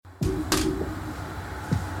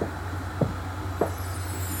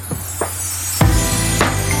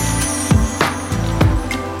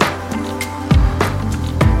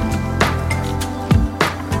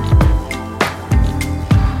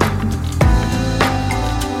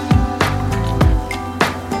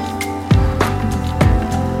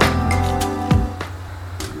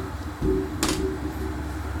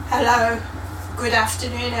Hello, good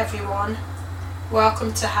afternoon everyone.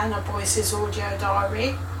 Welcome to Hannah Boyce's audio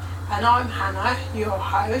diary, and I'm Hannah, your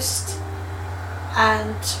host.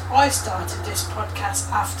 And I started this podcast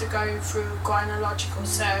after going through gynecological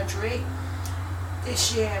surgery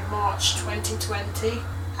this year, March 2020,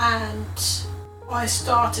 and I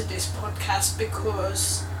started this podcast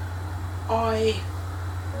because I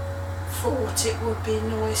thought it would be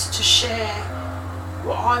nice to share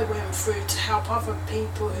what I went through to help other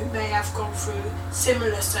people who may have gone through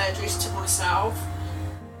similar surgeries to myself,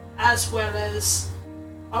 as well as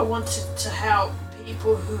I wanted to help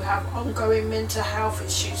people who have ongoing mental health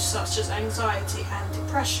issues such as anxiety and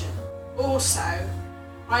depression. Also,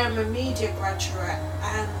 I am a media graduate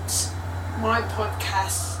and my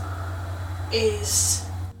podcast is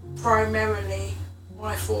primarily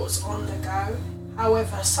my thoughts on the go.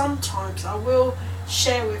 However, sometimes I will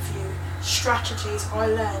share with you strategies I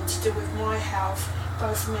learned to do with my health,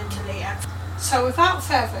 both mentally and so without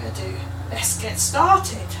further ado, let's get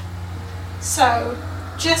started. So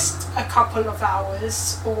just a couple of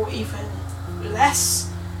hours or even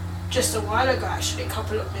less, just a while ago actually, a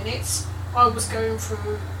couple of minutes, I was going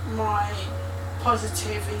through my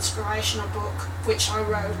positive inspirational book which I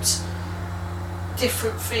wrote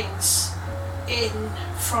different things in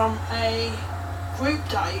from a group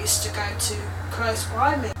that I used to go to close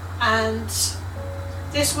by me. And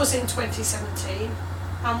this was in 2017,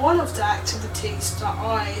 and one of the activities that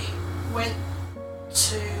I went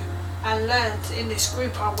to and learned in this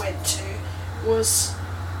group I went to was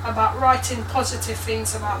about writing positive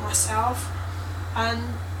things about myself, and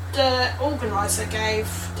the organiser gave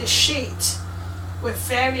this sheet with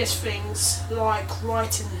various things like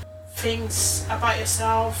writing things about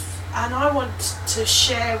yourself, and I want to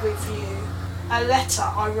share with you a letter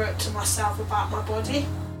I wrote to myself about my body.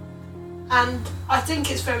 And I think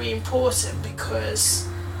it's very important because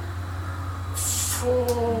for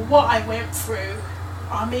what I went through,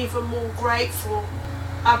 I'm even more grateful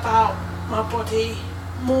about my body,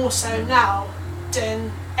 more so now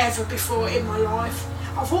than ever before in my life.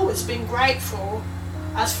 I've always been grateful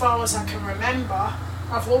as far as I can remember.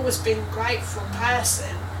 I've always been a grateful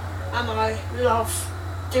person, and I love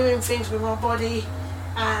doing things with my body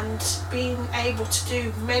and being able to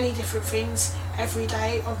do many different things every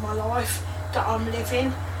day of my life that I'm living.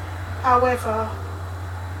 However,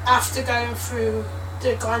 after going through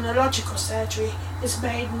the gynecological surgery, it's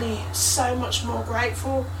made me so much more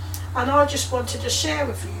grateful, and I just wanted to share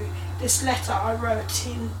with you this letter I wrote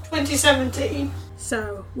in 2017.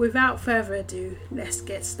 So without further ado, let's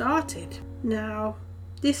get started. Now,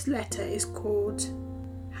 this letter is called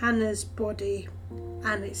Hannah's Body,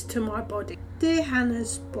 and it's to my body. Dear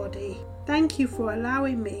Hannah's Body, thank you for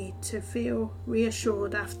allowing me to feel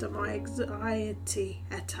reassured after my anxiety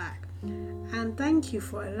attack, and thank you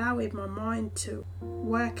for allowing my mind to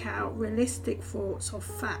work out realistic thoughts of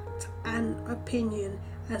fact and opinion,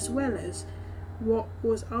 as well as what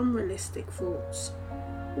was unrealistic thoughts.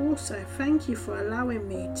 Also, thank you for allowing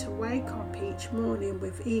me to wake up each morning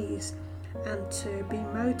with ease and to be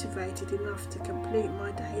motivated enough to complete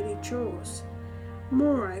my daily chores.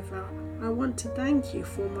 Moreover, I want to thank you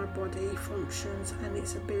for my body functions and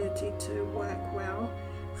its ability to work well,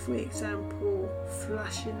 for example,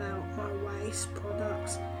 flushing out my waste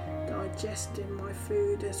products, digesting my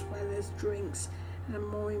food as well as drinks, and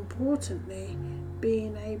more importantly,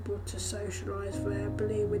 being able to socialise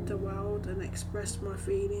verbally with the world and express my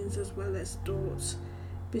feelings as well as thoughts.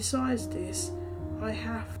 Besides this, I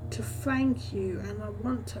have to thank you, and I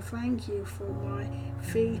want to thank you for my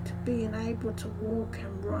feet being able to walk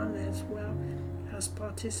and run as well as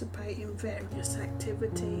participate in various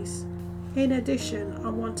activities. In addition, I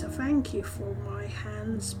want to thank you for my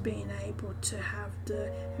hands being able to have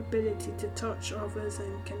the ability to touch others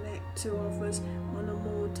and connect to others on a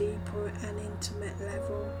more deeper and intimate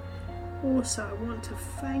level. Also, I want to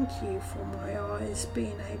thank you for my eyes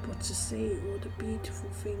being able to see all the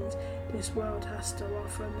beautiful things this world has to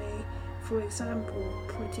offer me. For example,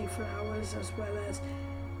 pretty flowers as well as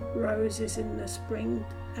roses in the spring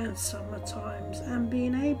and summer times, and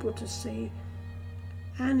being able to see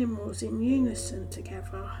animals in unison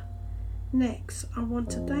together. Next, I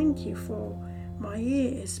want to thank you for my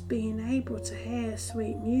ears being able to hear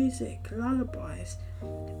sweet music, lullabies,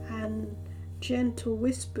 and gentle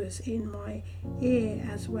whispers in my ear,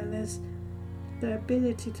 as well as the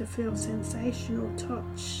ability to feel sensational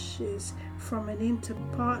touches from an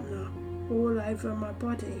intimate partner all over my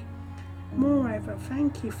body. Moreover,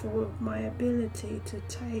 thank you for my ability to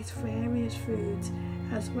taste various foods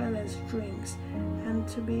as well as drinks, and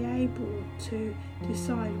to be able to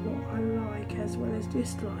decide what I like as well as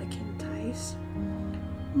dislike in taste.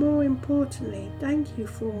 more importantly, thank you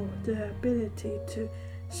for the ability to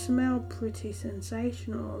smell pretty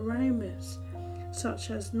sensational aromas,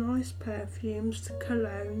 such as nice perfumes,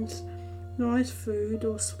 colognes, nice food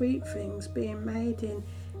or sweet things being made in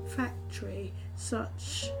factory,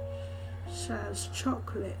 such as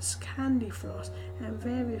chocolates, candy floss and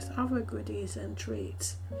various other goodies and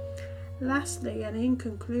treats. Lastly, and in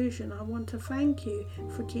conclusion, I want to thank you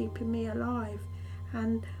for keeping me alive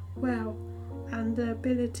and well, and the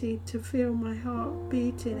ability to feel my heart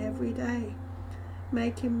beating every day,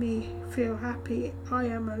 making me feel happy I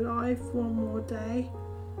am alive one more day.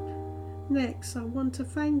 Next, I want to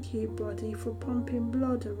thank you, body, for pumping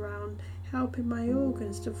blood around, helping my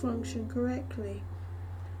organs to function correctly.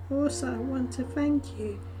 Also, I want to thank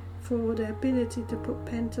you for the ability to put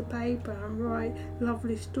pen to paper and write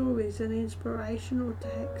lovely stories and inspirational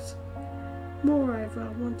texts. Moreover,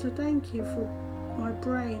 I want to thank you for my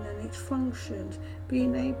brain and its functions,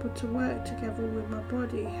 being able to work together with my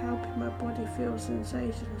body, helping my body feel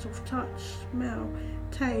sensations of touch, smell,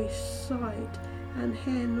 taste, sight and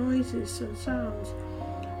hear noises and sounds.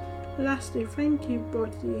 Lastly, thank you,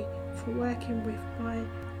 body, for working with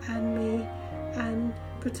me and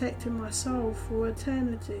protecting my soul for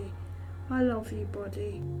eternity. I love you,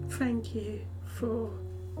 body. Thank you for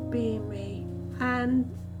being me.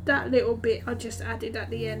 And that little bit I just added at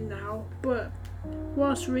the end now, but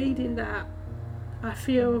whilst reading that, I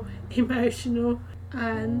feel emotional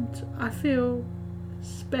and I feel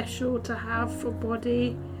special to have for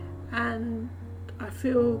body, and I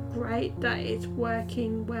feel great that it's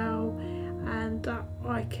working well and that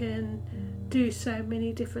I can do so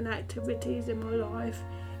many different activities in my life.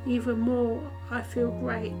 Even more, I feel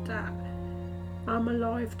great that I'm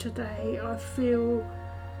alive today. I feel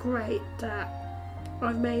great that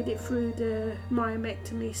I've made it through the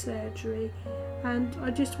myomectomy surgery, and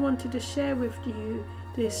I just wanted to share with you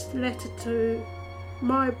this letter to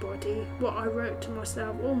my body, what I wrote to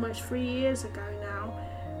myself almost 3 years ago now,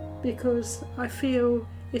 because I feel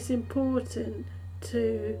it's important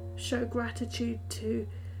to show gratitude to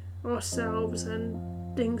ourselves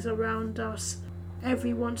and things around us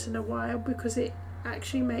every once in a while, because it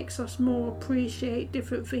actually makes us more appreciate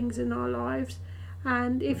different things in our lives.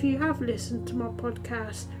 And if you have listened to my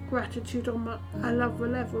podcast, Gratitude on a Lover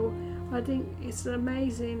Level, I think it's an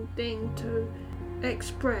amazing thing to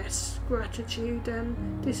express gratitude,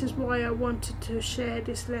 and this is why I wanted to share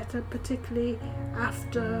this letter, particularly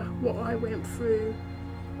after what I went through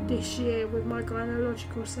this year with my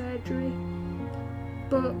gynecological surgery.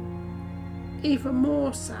 But even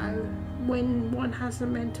more so when one has a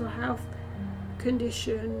mental health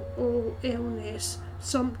condition or illness,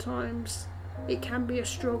 sometimes it can be a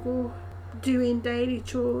struggle doing daily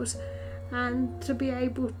chores, and to be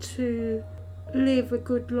able to live a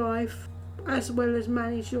good life as well as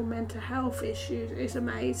manage your mental health issues is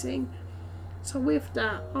amazing. So with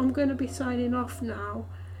that, I'm going to be signing off now,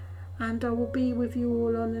 and I will be with you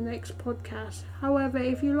all on the next podcast. However,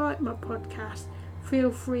 if you like my podcast,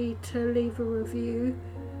 feel free to leave a review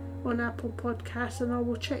on Apple Podcasts, and I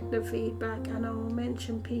will check the feedback and I will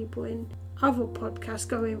mention people in other podcasts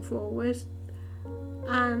going forward.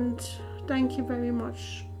 And thank you very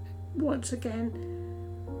much once again,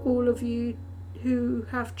 all of you who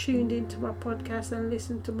have tuned into my podcast and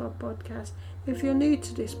listened to my podcast. If you're new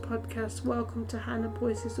to this podcast, welcome to Hannah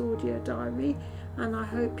Boyce's Audio Diary, and I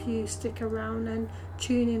hope you stick around and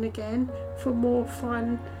tune in again for more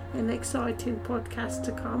fun and exciting podcasts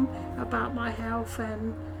to come about my health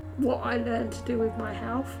and what I learned to do with my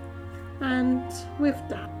health. And with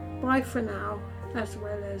that, bye for now, as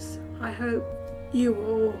well as I hope you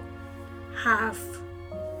all have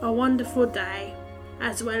a wonderful day,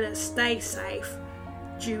 as well as stay safe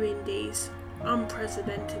during these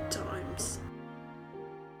unprecedented times.